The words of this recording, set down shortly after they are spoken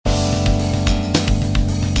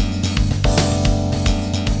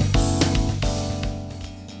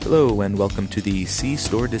Hello and welcome to the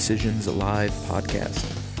C-Store Decisions Live podcast.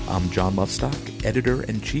 I'm John Lovestock,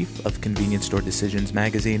 Editor-in-Chief of Convenience Store Decisions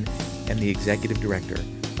magazine and the Executive Director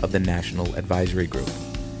of the National Advisory Group.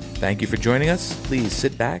 Thank you for joining us. Please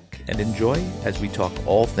sit back and enjoy as we talk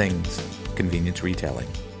all things convenience retailing.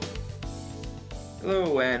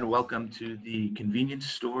 Hello and welcome to the Convenience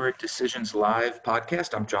Store Decisions Live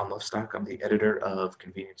podcast. I'm John Lovestock. I'm the editor of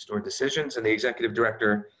Convenience Store Decisions and the executive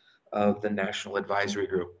director of the National Advisory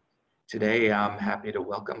Group. Today, I'm happy to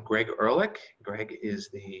welcome Greg Ehrlich. Greg is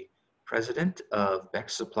the president of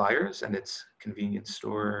Beck's Suppliers and its convenience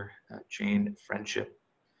store chain Friendship.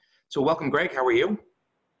 So welcome, Greg. How are you?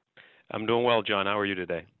 I'm doing well, John. How are you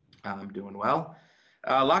today? I'm doing well.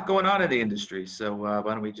 A lot going on in the industry, so why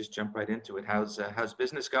don't we just jump right into it? How's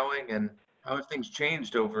business going, and how have things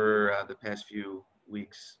changed over the past few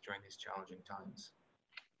weeks during these challenging times?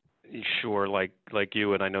 Sure, like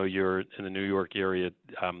you, and I know you're in the New York area.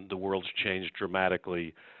 The world's changed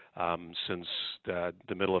dramatically since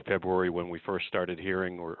the middle of February when we first started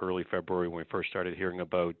hearing, or early February when we first started hearing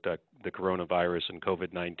about the coronavirus and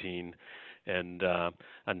COVID-19, and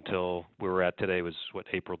until we were at today was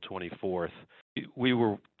April 24th. We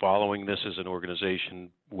were following this as an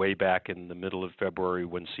organization way back in the middle of February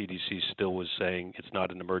when CDC still was saying it's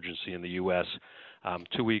not an emergency in the U.S.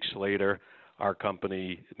 2 weeks later, our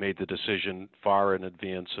company made the decision far in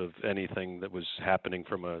advance of anything that was happening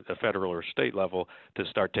from a federal or state level to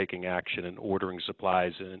start taking action and ordering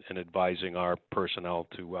supplies and advising our personnel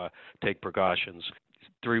to take precautions.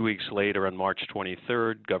 3 weeks later, on March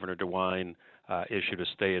 23rd, Governor DeWine issued a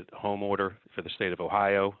stay-at-home order for the state of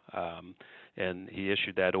Ohio, and he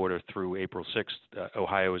issued that order through April 6th.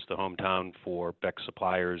 Ohio is the hometown for Beck's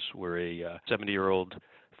Suppliers. We're a 70-year-old,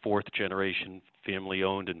 fourth-generation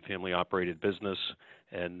family-owned and family-operated business,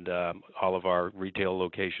 and all of our retail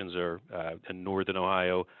locations are in northern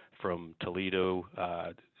Ohio, from Toledo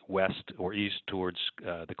west or east towards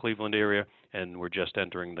the Cleveland area, and we're just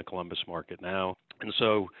entering the Columbus market now. And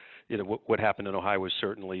so, what happened in Ohio was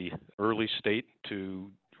certainly early state to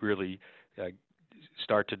really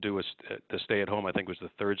start to do the stay-at-home. I think it was the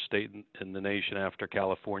third state in the nation after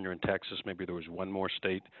California and Texas. Maybe there was one more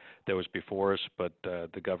state that was before us, but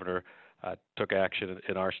the governor took action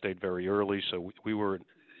in our state very early. So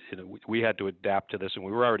we had to adapt to this, and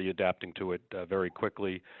we were already adapting to it very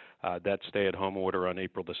quickly. That stay-at-home order on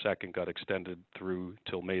April the 2nd got extended through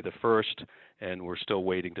till May the 1st, and we're still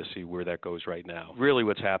waiting to see where that goes right now. Really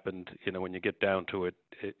what's happened, when you get down to it,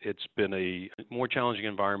 it's been a more challenging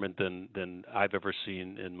environment than I've ever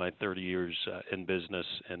seen in my 30 years in business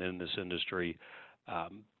and in this industry.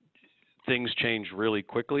 Things change really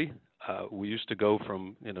quickly. We used to go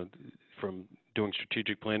from doing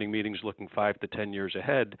strategic planning meetings looking 5 to 10 years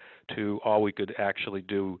ahead to all we could actually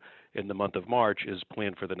do in the month of March is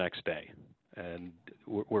plan for the next day. And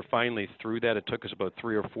we're finally through that. It took us about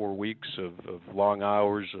 3 or 4 weeks of long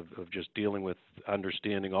hours of just dealing with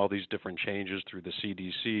understanding all these different changes through the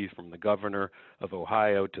CDC, from the governor of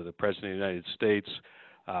Ohio to the president of the United States,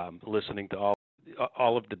 listening to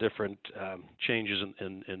all of the different changes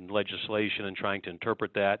in legislation and trying to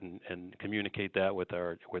interpret that and communicate that with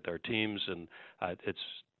our teams. And it's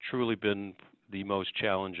truly been the most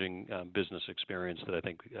challenging business experience that I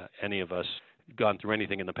think any of us gone through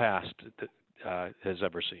anything in the past has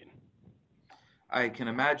ever seen. I can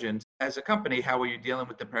imagine. As a company, how are you dealing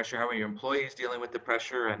with the pressure? How are your employees dealing with the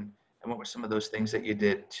pressure? And what were some of those things that you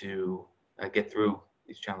did to get through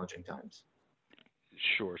these challenging times?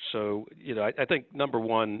 Sure. So, I think number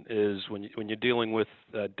one is when you're dealing with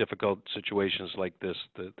difficult situations like this,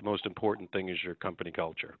 the most important thing is your company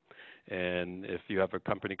culture. And if you have a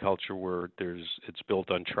company culture where it's built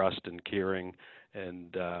on trust and caring,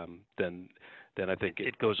 and then I think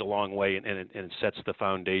it goes a long way, and it sets the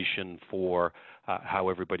foundation for how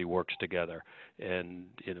everybody works together. And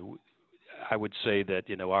I would say that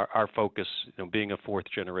our focus, being a fourth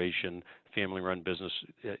generation family-run business,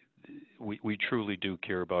 we truly do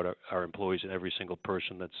care about our employees and every single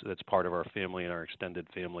person that's part of our family and our extended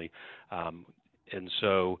family. And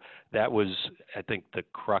so that was, I think, the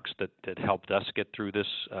crux that helped us get through this,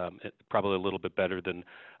 probably a little bit better than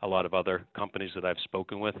a lot of other companies that I've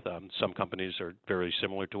spoken with. Some companies are very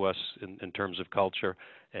similar to us in terms of culture,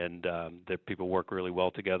 and that people work really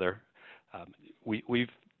well together. We've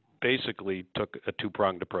basically took a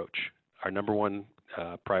two-pronged approach. Our number one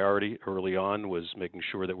priority early on was making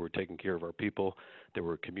sure that we're taking care of our people, that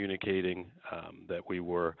we're communicating, that we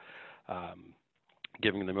were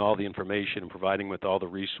giving them all the information and providing with all the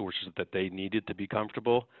resources that they needed to be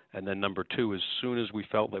comfortable. And then number two, as soon as we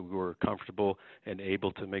felt that we were comfortable and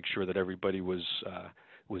able to make sure that everybody was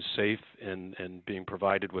was safe and being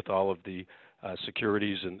provided with all of the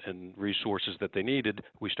securities and resources that they needed,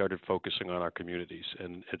 we started focusing on our communities.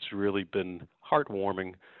 And it's really been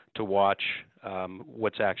heartwarming to watch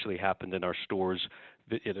what's actually happened in our stores.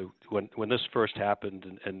 When this first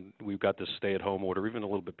happened and we got this stay-at-home order, even a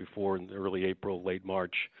little bit before in early April, late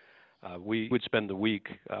March, we would spend the week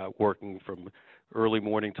working from early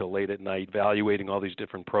morning till late at night, evaluating all these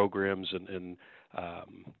different programs and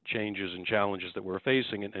changes and challenges that we're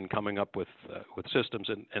facing, and coming up with systems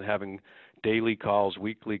and having daily calls,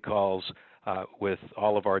 weekly calls with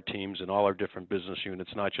all of our teams and all our different business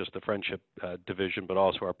units, not just the Friendship division, but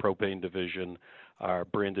also our propane division, our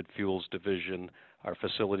branded fuels division, our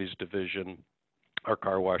facilities division, our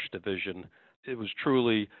car wash division. It was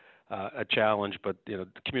truly a challenge, but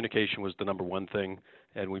communication was the number one thing,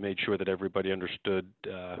 and we made sure that everybody understood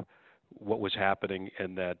what was happening,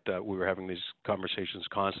 and that we were having these conversations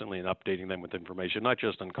constantly and updating them with information, not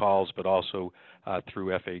just on calls, but also through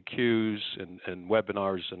FAQs and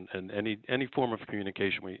webinars and any form of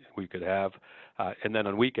communication we could have. And then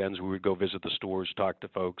on weekends, we would go visit the stores, talk to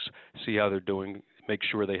folks, see how they're doing, make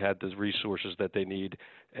sure they had the resources that they need.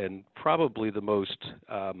 And probably the most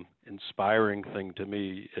inspiring thing to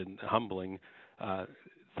me and humbling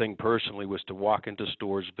thing personally was to walk into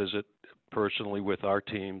stores, visit personally with our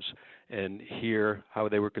teams, and hear how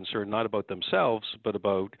they were concerned not about themselves, but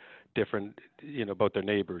about different, about their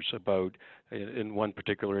neighbors. About, in one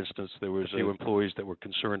particular instance, there was a few employees that were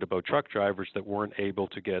concerned about truck drivers that weren't able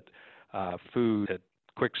to get food at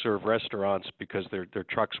quick serve restaurants because their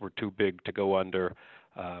trucks were too big to go under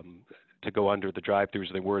the drive-thrus.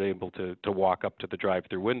 They weren't able to walk up to the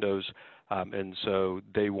drive-thru windows, and so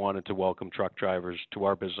they wanted to welcome truck drivers to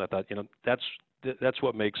our business. I thought, that's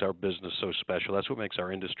what makes our business so special. That's what makes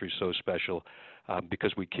our industry so special,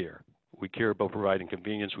 because we care. We care about providing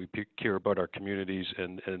convenience. We care about our communities,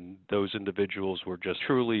 and those individuals were just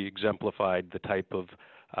truly exemplified the type of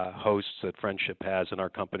hosts that Friendship has in our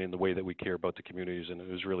company and the way that we care about the communities, and it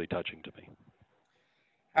was really touching to me.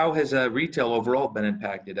 How has retail overall been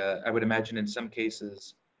impacted? I would imagine in some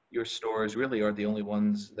cases your stores really are the only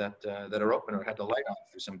ones that are open or had the light on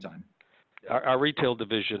for some time. Our retail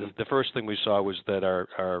division, the first thing we saw was that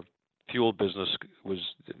our fuel business was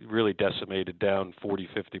really decimated, down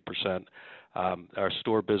 40-50%. Our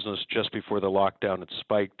store business, just before the lockdown, it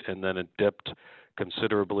spiked and then it dipped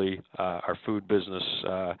considerably. Our food business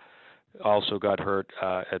also got hurt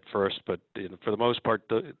at first, but for the most part,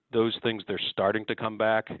 those things, they're starting to come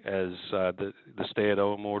back as the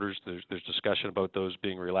stay-at-home orders. There's discussion about those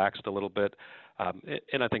being relaxed a little bit,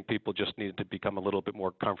 and I think people just need to become a little bit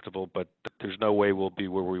more comfortable. But there's no way we'll be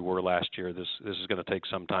where we were last year. This is going to take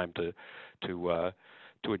some time to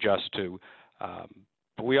adjust to.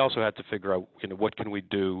 But we also had to figure out, what can we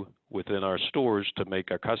do within our stores to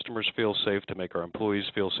make our customers feel safe, to make our employees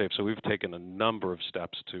feel safe. So we've taken a number of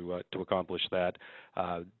steps to accomplish that.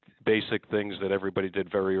 Basic things that everybody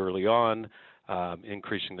did very early on,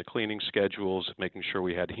 increasing the cleaning schedules, making sure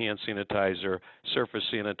we had hand sanitizer, surface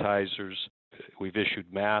sanitizers. We've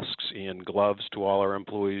issued masks and gloves to all our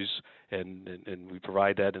employees, and we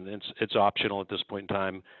provide that, and it's optional at this point in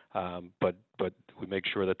time, but we make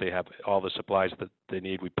sure that they have all the supplies that they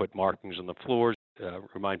need. We put markings on the floors,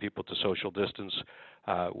 remind people to social distance.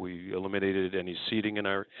 We eliminated any seating in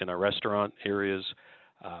our restaurant areas.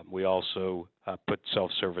 We also put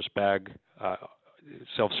self-service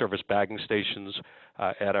bagging stations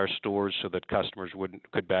at our stores so that customers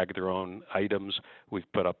could bag their own items.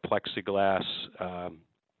 We've put up plexiglass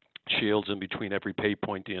shields in between every pay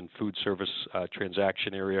point and food service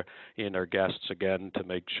transaction area and our guests, again, to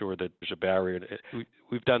make sure that there's a barrier.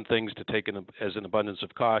 We've done things to take as an abundance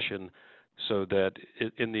of caution, so that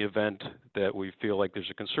in the event that we feel like there's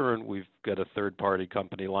a concern, we've got a third-party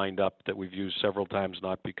company lined up that we've used several times,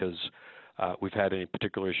 not because we've had any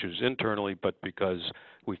particular issues internally, but because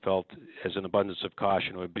we felt, as an abundance of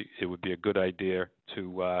caution, it would be a good idea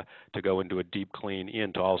to go into a deep clean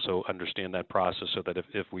and to also understand that process, so that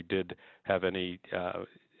if we did have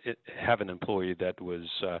have an employee that was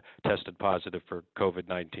tested positive for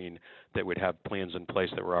COVID-19, that we'd have plans in place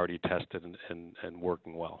that were already tested and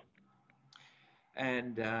working well.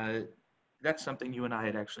 And that's something you and I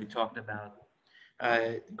had actually talked about.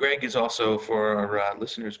 Greg is also, for our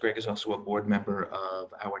listeners, Greg is also a board member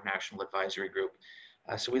of our National Advisory Group.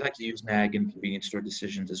 So we like to use NAG and Convenience Store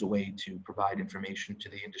Decisions as a way to provide information to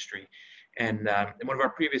the industry. And in one of our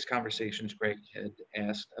previous conversations, Greg had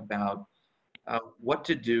asked about what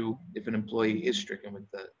to do if an employee is stricken with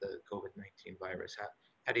the COVID-19 virus.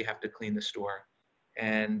 How do you have to clean the store?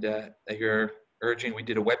 And you're urging, we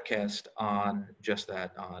did a webcast on just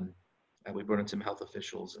that, on We brought in some health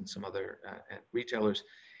officials and some other retailers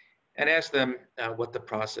and asked them what the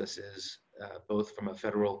process is, both from a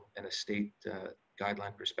federal and a state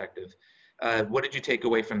guideline perspective. What did you take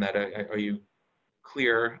away from that? Are you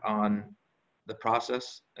clear on the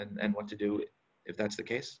process and what to do if that's the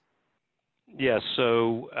case? Yes.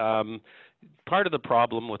 So part of the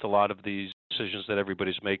problem with a lot of these decisions that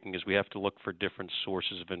everybody's making is we have to look for different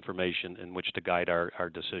sources of information in which to guide our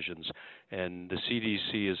decisions. And the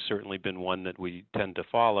CDC has certainly been one that we tend to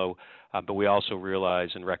follow, but we also realize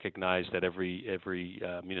and recognize that every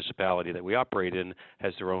municipality that we operate in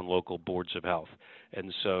has their own local boards of health.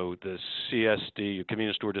 And so the CSD,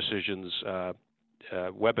 Convenience Store Decisions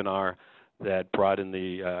webinar that brought in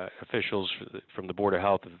the officials from the Board of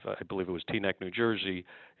Health of, I believe it was Teaneck, New Jersey,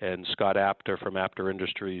 and Scott Apter from Apter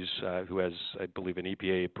Industries, who has, I believe, an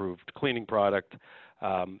EPA-approved cleaning product.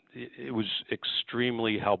 It was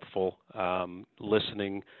extremely helpful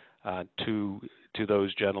listening to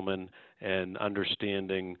those gentlemen and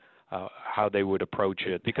understanding how they would approach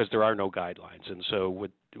it, because there are no guidelines. And so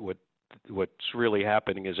what's really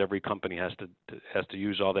happening is every company has to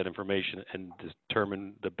use all that information and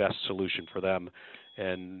determine the best solution for them.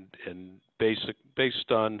 And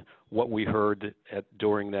based on what we heard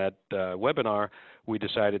during that webinar, we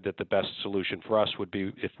decided that the best solution for us would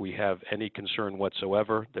be, if we have any concern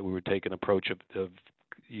whatsoever, that we would take an approach of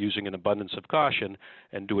using an abundance of caution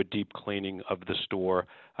and do a deep cleaning of the store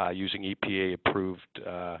using EPA-approved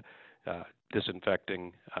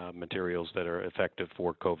disinfecting materials that are effective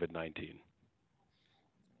for COVID-19.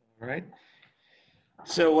 All right.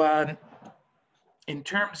 So in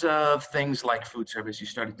terms of things like food service, you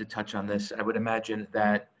started to touch on this. I would imagine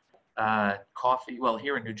that coffee, well,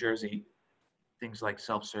 here in New Jersey, things like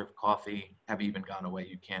self-serve coffee have even gone away.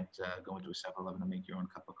 You can't go into a 7-Eleven and make your own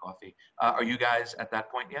cup of coffee. Are you guys at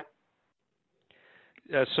that point yet?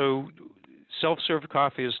 So self-serve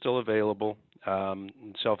coffee is still available.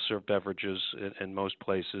 Self-serve beverages in most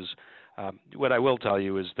places. What I will tell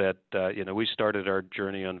you is that we started our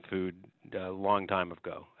journey on food a long time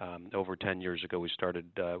ago. Over 10 years ago, we started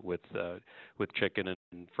with chicken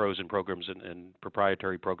and frozen programs and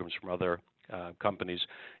proprietary programs from other companies.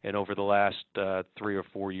 And over the last 3 or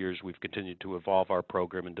 4 years, we've continued to evolve our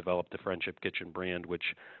program and develop the Friendship Kitchen brand, which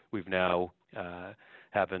we've now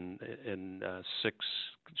have in 6,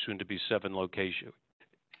 soon to be 7 locations.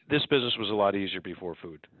 This business was a lot easier before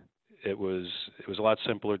food. It was a lot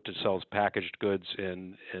simpler to sell packaged goods,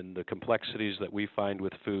 and the complexities that we find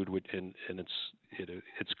with food, and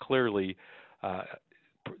it's clearly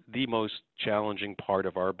the most challenging part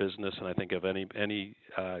of our business. And I think of any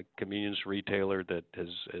convenience retailer that has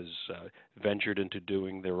ventured into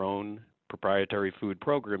doing their own proprietary food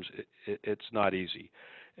programs, it's not easy.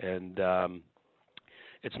 And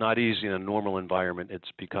it's not easy in a normal environment.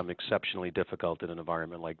 It's become exceptionally difficult in an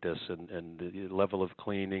environment like this, and the level of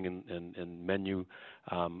cleaning and menu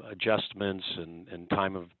adjustments and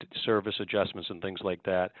time of service adjustments and things like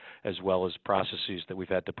that, as well as processes that we've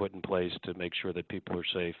had to put in place to make sure that people are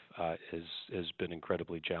safe, has been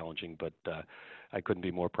incredibly challenging. But I couldn't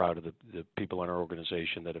be more proud of the people in our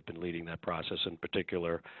organization that have been leading that process. In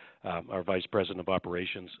particular, our Vice President of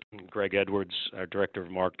Operations, Greg Edwards, our Director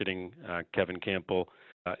of Marketing, Kevin Campbell,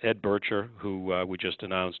 Ed Bircher, who we just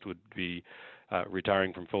announced would be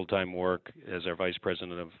retiring from full-time work as our Vice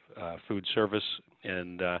President of Food Service,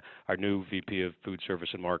 and our new VP of Food Service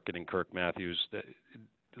and Marketing, Kirk Matthews,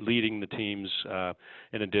 leading the teams,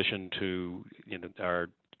 in addition to our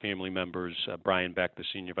family members, Brian Beck, the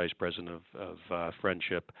Senior Vice President of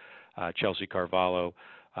Friendship, Chelsea Carvalho,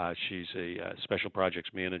 she's a Special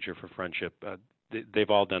Projects Manager for Friendship. They've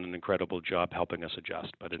all done an incredible job helping us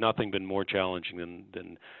adjust, but it's nothing been more challenging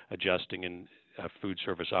than adjusting in a food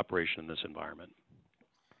service operation in this environment.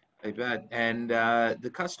 I bet. And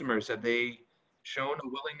the customers, have they shown a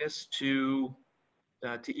willingness to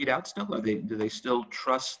eat out still? Do they still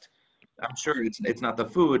trust? I'm sure it's not the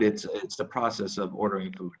food; it's the process of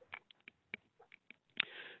ordering food.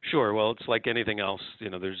 Sure. Well, it's like anything else.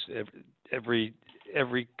 There's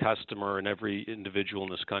every customer and every individual in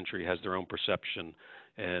this country has their own perception,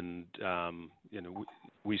 and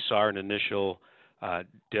we saw an initial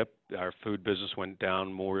dip. Our food business went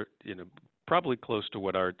down more, probably close to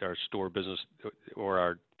what our store business or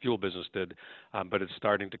our fuel business did, but it's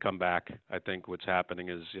starting to come back. I think what's happening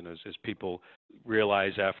is, as people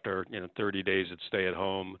realize after 30 days at stay at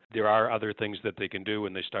home, there are other things that they can do,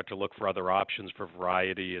 and they start to look for other options for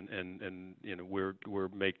variety, and we're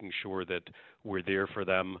making sure that we're there for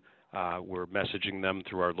them. We're messaging them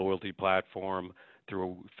through our loyalty platform,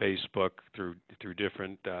 through Facebook, through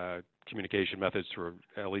different communication methods through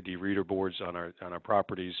LED reader boards on our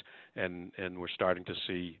properties, and we're starting to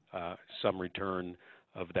see some return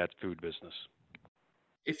of that food business.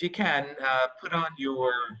 If you can, put on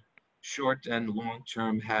your short and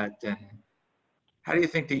long-term hat, and how do you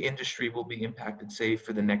think the industry will be impacted, say,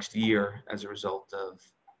 for the next year as a result of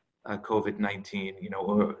COVID-19? You know,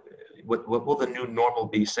 or what will the new normal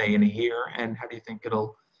be, say, in a year, and how do you think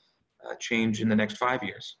it'll change in the next 5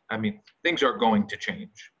 years? I mean, things are going to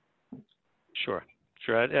change. Sure.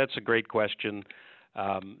 That's a great question.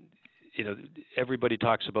 You know, everybody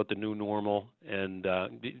talks about the new normal, and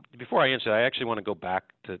before I answer, I actually want to go back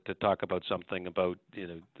to talk about something about, you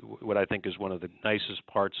know, what I think is one of the nicest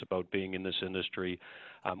parts about being in this industry.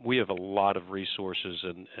 We have a lot of resources,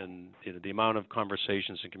 and you know, the amount of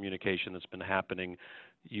conversations and communication that's been happening,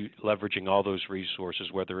 leveraging all those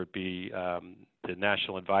resources, whether it be the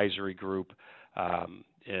National Advisory Group,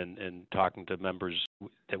 and talking to members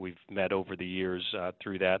that we've met over the years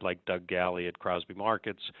through that, like Doug Galley at Crosby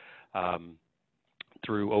Markets,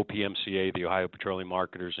 through OPMCA, the Ohio Petroleum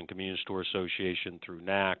Marketers and Convenience Store Association, through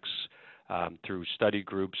NACS, through study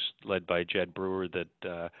groups led by Jed Brewer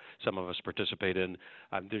that some of us participate in.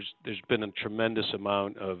 There's been a tremendous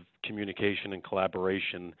amount of communication and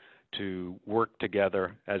collaboration to work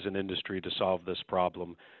together as an industry to solve this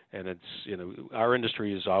problem. And it's, you know, our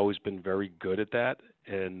industry has always been very good at that,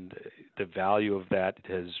 and the value of that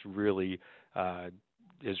has really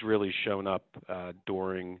shown up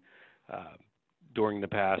during the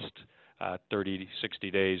past 30,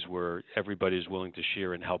 60 days, where everybody is willing to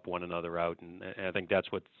share and help one another out. And I think that's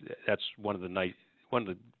one of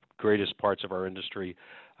the greatest parts of our industry.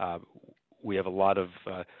 We have a lot of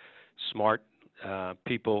smart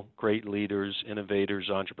people, great leaders, innovators,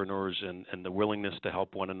 entrepreneurs, and the willingness to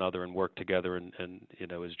help one another and work together, and you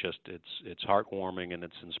know, is just, it's heartwarming, and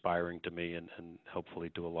it's inspiring to me, and hopefully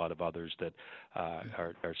to a lot of others that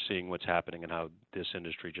are seeing what's happening and how this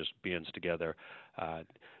industry just bands together,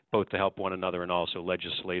 both to help one another and also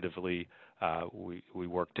legislatively. We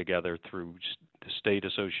work together through the state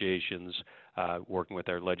associations, working with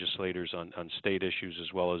our legislators on state issues,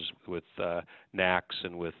 as well as with NACS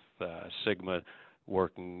and with SIGMA,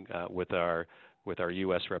 working with our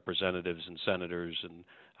U.S. representatives and senators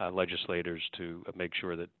and legislators to make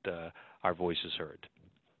sure that our voice is heard.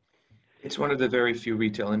 It's one of the very few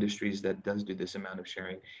retail industries that does do this amount of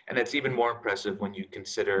sharing. And it's even more impressive when you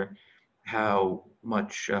consider how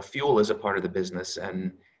much fuel is a part of the business.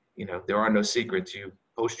 And, you know, there are no secrets. You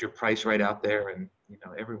post your price right out there, and, you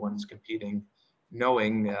know, everyone's competing,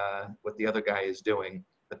 knowing what the other guy is doing,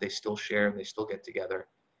 but they still share and they still get together,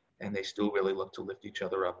 and they still really look to lift each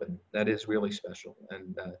other up. And that is really special.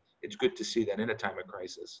 And it's good to see that in a time of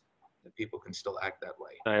crisis, that people can still act that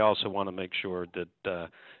way. I also want to make sure that,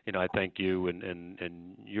 you know, I thank you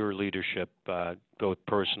and your leadership, both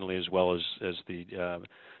personally as well as the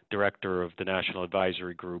director of the National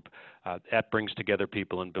Advisory Group. That brings together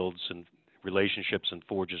people and builds and relationships and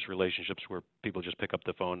forges relationships where people just pick up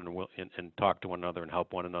the phone and talk to one another and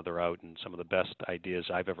help one another out. And some of the best ideas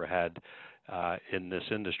I've ever had in this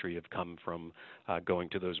industry have come from going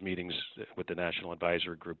to those meetings with the National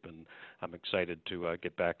Advisory Group, and I'm excited to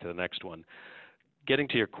get back to the next one. Getting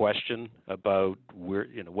to your question about where,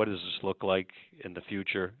 you know, what does this look like in the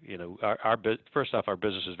future? You know, first off, our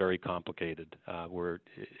business is very complicated. We're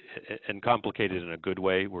complicated in a good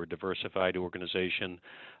way. We're a diversified organization.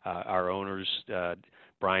 Our owners,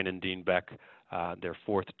 Brian and Dean Beck, they're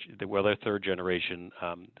third generation.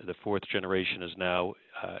 The fourth generation is now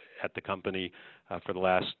at the company for the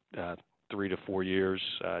last 3 to 4 years.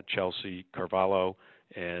 Chelsea Carvalho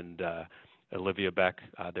and Olivia Beck.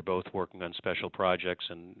 They're both working on special projects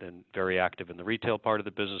and very active in the retail part of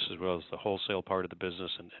the business, as well as the wholesale part of the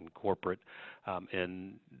business and corporate.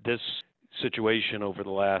 And this situation over the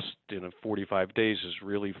last 45 days has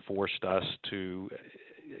really forced us to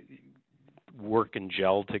work and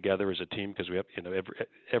gel together as a team, because we have,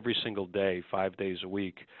 every single day, 5 days a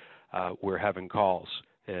week, we're having calls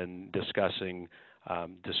and discussing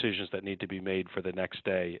decisions that need to be made for the next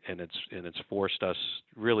day, and it's forced us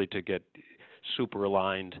really to get super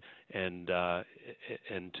aligned and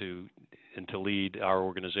to lead our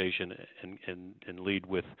organization and lead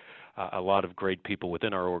with a lot of great people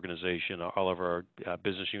within our organization. All of our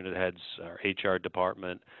business unit heads, our HR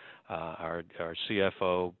department, our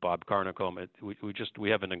CFO, Bob Carnicom. We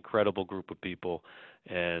have an incredible group of people,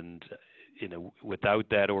 and without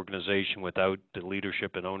that organization, without the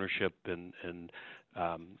leadership and ownership, and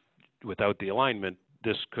without the alignment,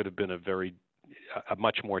 this could have been a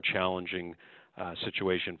much more challenging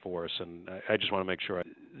situation for us. And I just want to make sure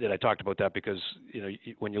that I talked about that, because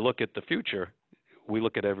when you look at the future, we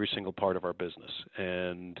look at every single part of our business,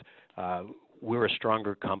 and we're a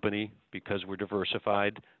stronger company because we're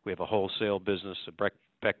diversified. We have a wholesale business, a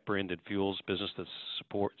Beck branded fuels business that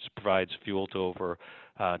provides fuel to over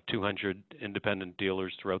 200 independent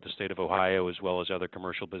dealers throughout the state of Ohio, as well as other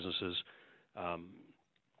commercial businesses.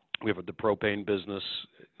 We have the propane business,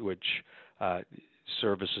 which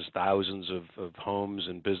services thousands of homes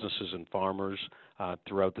and businesses and farmers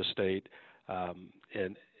throughout the state.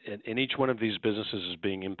 And each one of these businesses is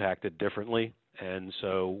being impacted differently. And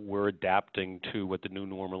so we're adapting to what the new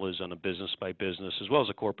normal is on a business by business as well as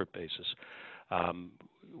a corporate basis.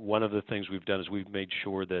 One of the things we've done is we've made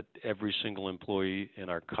sure that every single employee in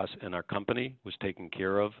our company was taken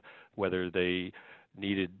care of, whether we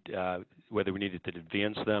needed to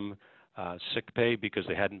advance them sick pay because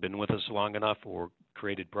they hadn't been with us long enough, or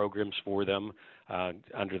created programs for them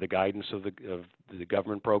under the guidance of the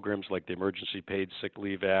government programs like the Emergency Paid Sick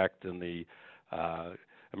Leave Act and the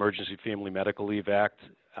Emergency Family Medical Leave Act.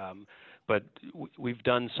 But we've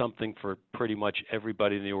done something for pretty much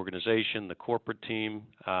everybody in the organization, the corporate team.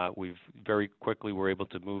 We've very quickly were able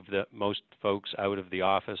to move most folks out of the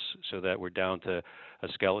office so that we're down to a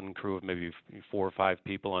skeleton crew of maybe 4 or 5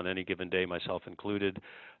 people on any given day, myself included.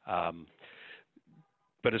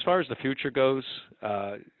 But as far as the future goes,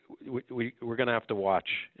 we're going to have to watch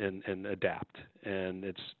and adapt. And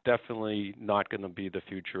it's definitely not going to be the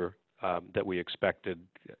future that we expected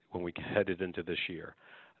when we headed into this year.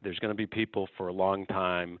 There's going to be people for a long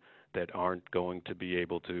time that aren't going to be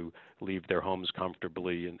able to leave their homes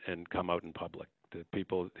comfortably and come out in public.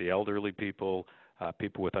 The elderly people,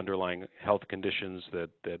 people with underlying health conditions that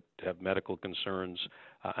have medical concerns,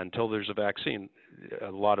 until there's a vaccine, a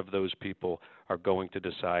lot of those people are going to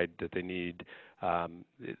decide that they need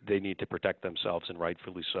to protect themselves, and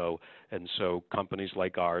rightfully so. And so companies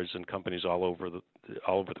like ours and companies all over the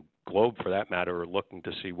globe, for that matter, are looking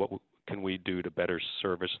to see what can we do to better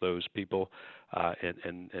service those people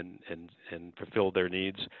and fulfill their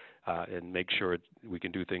needs and make sure we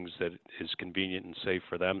can do things that is convenient and safe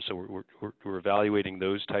for them. So we're evaluating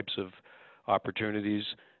those types of opportunities.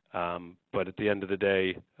 But at the end of the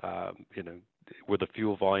day, will the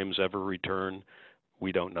fuel volumes ever return?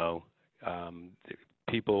 We don't know.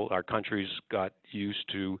 Our countries got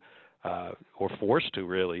used to, or forced to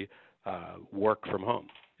really, work from home.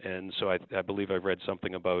 And so I believe I read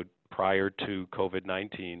something about prior to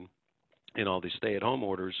COVID-19, in all these stay-at-home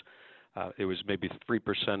orders, it was maybe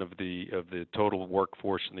 3% of the total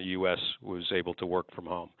workforce in the U.S. was able to work from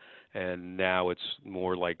home, and now it's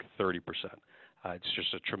more like 30%. It's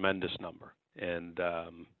just a tremendous number, and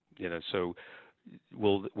so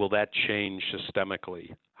will that change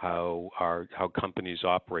systemically how companies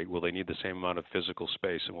operate? Will they need the same amount of physical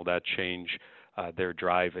space, and will that change their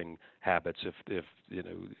driving habits? If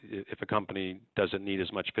a company doesn't need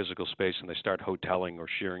as much physical space and they start hoteling or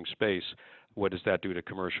sharing space, what does that do to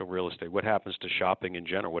commercial real estate? What happens to shopping in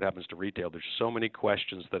general? What happens to retail? There's so many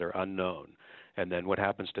questions that are unknown. And then what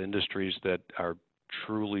happens to industries that are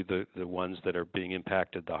truly the ones that are being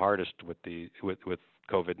impacted the hardest with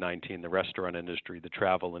COVID-19, the restaurant industry, the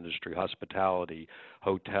travel industry, hospitality,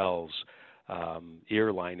 hotels,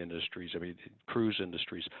 airline industries, cruise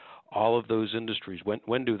industries, all of those industries,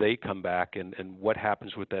 when do they come back, and what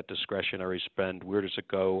happens with that discretionary spend? Where does it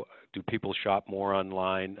go? Do people shop more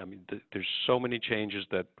online? There's so many changes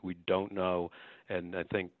that we don't know, and I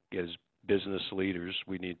think as business leaders,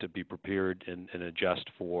 we need to be prepared and adjust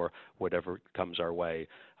for whatever comes our way,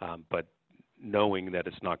 but knowing that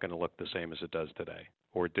it's not going to look the same as it does today,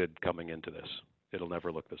 or it did coming into this. It'll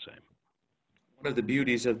never look the same. One of the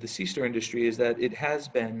beauties of the C-store industry is that it has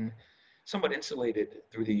been somewhat insulated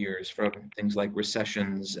through the years from things like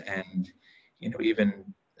recessions and,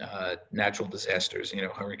 even natural disasters,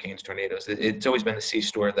 hurricanes, tornadoes. It's always been the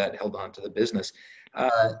C-store that held on to the business.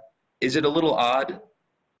 Is it a little odd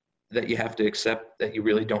that you have to accept that you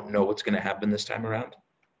really don't know what's going to happen this time around?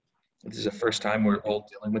 This is the first time we're all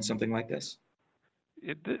dealing with something like this.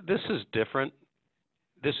 This is different.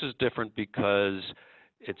 This is different because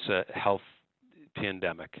it's a health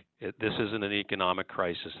pandemic. This isn't an economic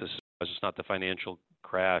crisis. This is not the financial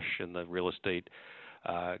crash and the real estate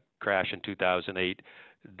crash in 2008.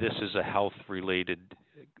 This is a health-related.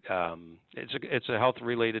 It's a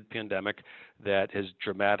health-related pandemic that has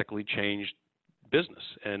dramatically changed business,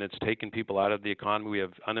 and it's taken people out of the economy. We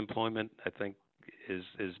have unemployment, I think,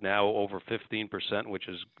 is now over 15%, which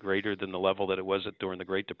is greater than the level that it was during the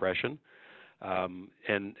Great Depression,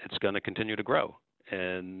 and it's going to continue to grow.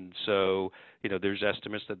 And so, there's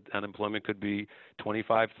estimates that unemployment could be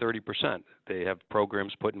 25, 30%. They have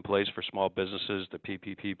programs put in place for small businesses, the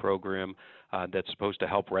PPP program that's supposed to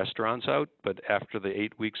help restaurants out. But after the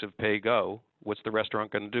 8 weeks of pay go, what's the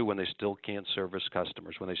restaurant going to do when they still can't service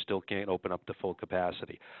customers, when they still can't open up to full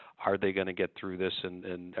capacity? Are they going to get through this,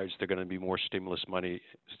 and is there going to be more stimulus money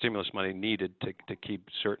needed to keep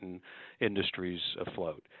certain industries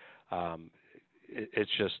afloat?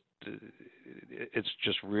 It's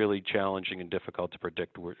just really challenging and difficult to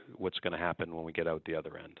predict what's going to happen when we get out the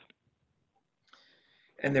other end.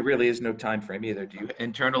 And there really is no time frame either. Do you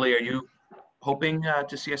internally, are you hoping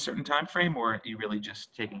to see a certain time frame, or are you really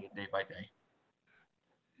just taking it day by day?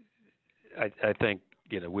 I think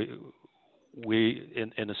we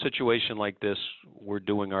in a situation like this, we're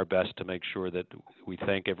doing our best to make sure that we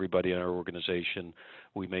thank everybody in our organization.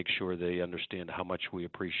 We make sure they understand how much we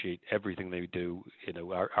appreciate everything they do.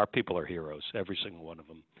 Our people are heroes, every single one of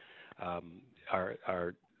them.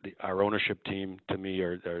 Our ownership team, to me,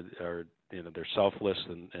 are they're selfless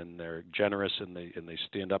and they're generous, and they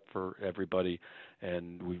stand up for everybody.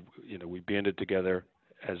 And we banded together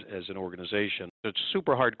as an organization. It's a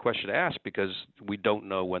super hard question to ask because we don't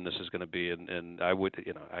know when this is going to be, and I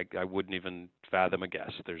wouldn't even fathom a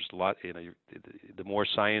guess. There's a lot. The more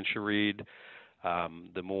science you read,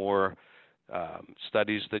 the more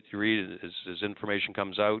studies that you read, as information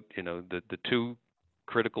comes out, the two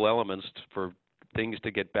critical elements for things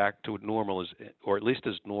to get back to normal, or at least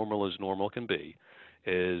as normal can be,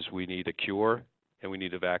 is we need a cure and we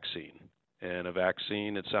need a vaccine. And a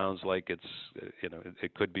vaccine, it sounds like it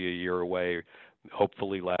could be a year away,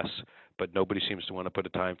 hopefully less, but nobody seems to want to put a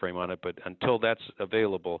time frame on it. But until that's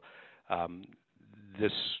available,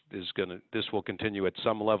 this will continue at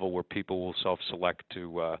some level where people will self-select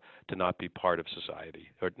to not be part of society,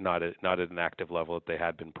 or not at an active level that they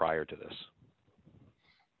had been prior to this.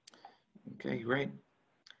 Okay, great.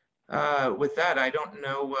 With that, I don't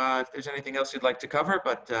know if there's anything else you'd like to cover,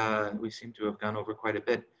 but we seem to have gone over quite a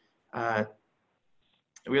bit.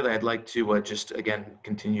 Really, I'd like to just again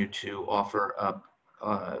continue to offer up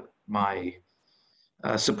my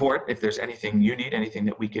support. If there's anything you need, anything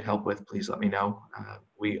that we could help with, please let me know.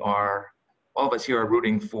 All of us here are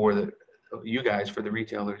rooting for you guys, for the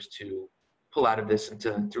retailers, to pull out of this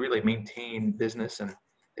and to really maintain business, and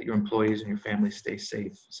that your employees and your families stay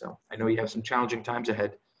safe. So I know you have some challenging times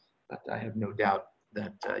ahead, but I have no doubt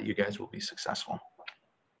that you guys will be successful.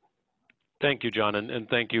 Thank you, John, and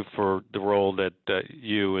thank you for the role that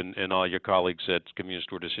you and all your colleagues at Convenience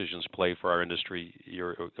Store Decisions play for our industry.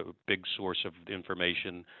 You're a big source of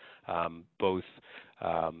information, both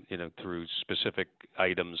through specific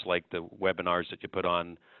items like the webinars that you put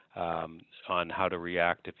on how to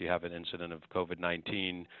react if you have an incident of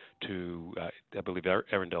COVID-19, to I believe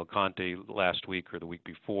Erin Del Conte last week or the week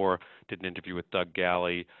before did an interview with Doug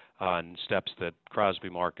Galley on steps that Crosby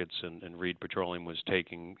Markets and Reed Petroleum was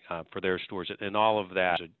taking for their stores. And all of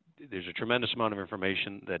that, there's a tremendous amount of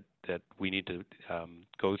information that we need to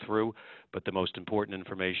go through, but the most important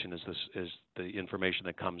information is the information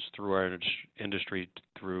that comes through our industry,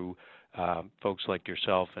 through folks like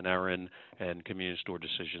yourself and Erin and Convenience Store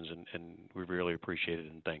Decisions, and we really appreciate it,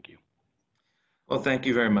 and thank you. Well, thank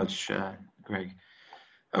you very much, Greg.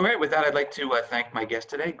 All right, with that, I'd like to thank my guest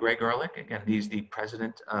today, Greg Ehrlich. Again, he's the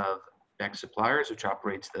president of Beck Suppliers, which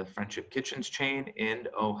operates the Friendship Kitchens chain in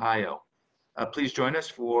Ohio. Please join us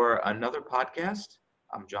for another podcast.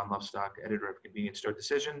 I'm John Lovestock, editor of Convenience Store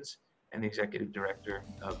Decisions and the executive director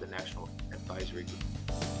of the National Advisory Group.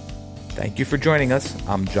 Thank you for joining us.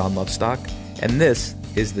 I'm John Lovestock, and this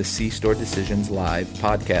is the C-Store Decisions Live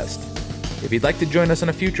podcast. If you'd like to join us on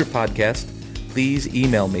a future podcast, please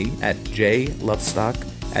email me at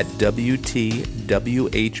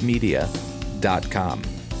jlovestock@wtwhmedia.com.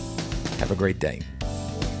 Have a great day.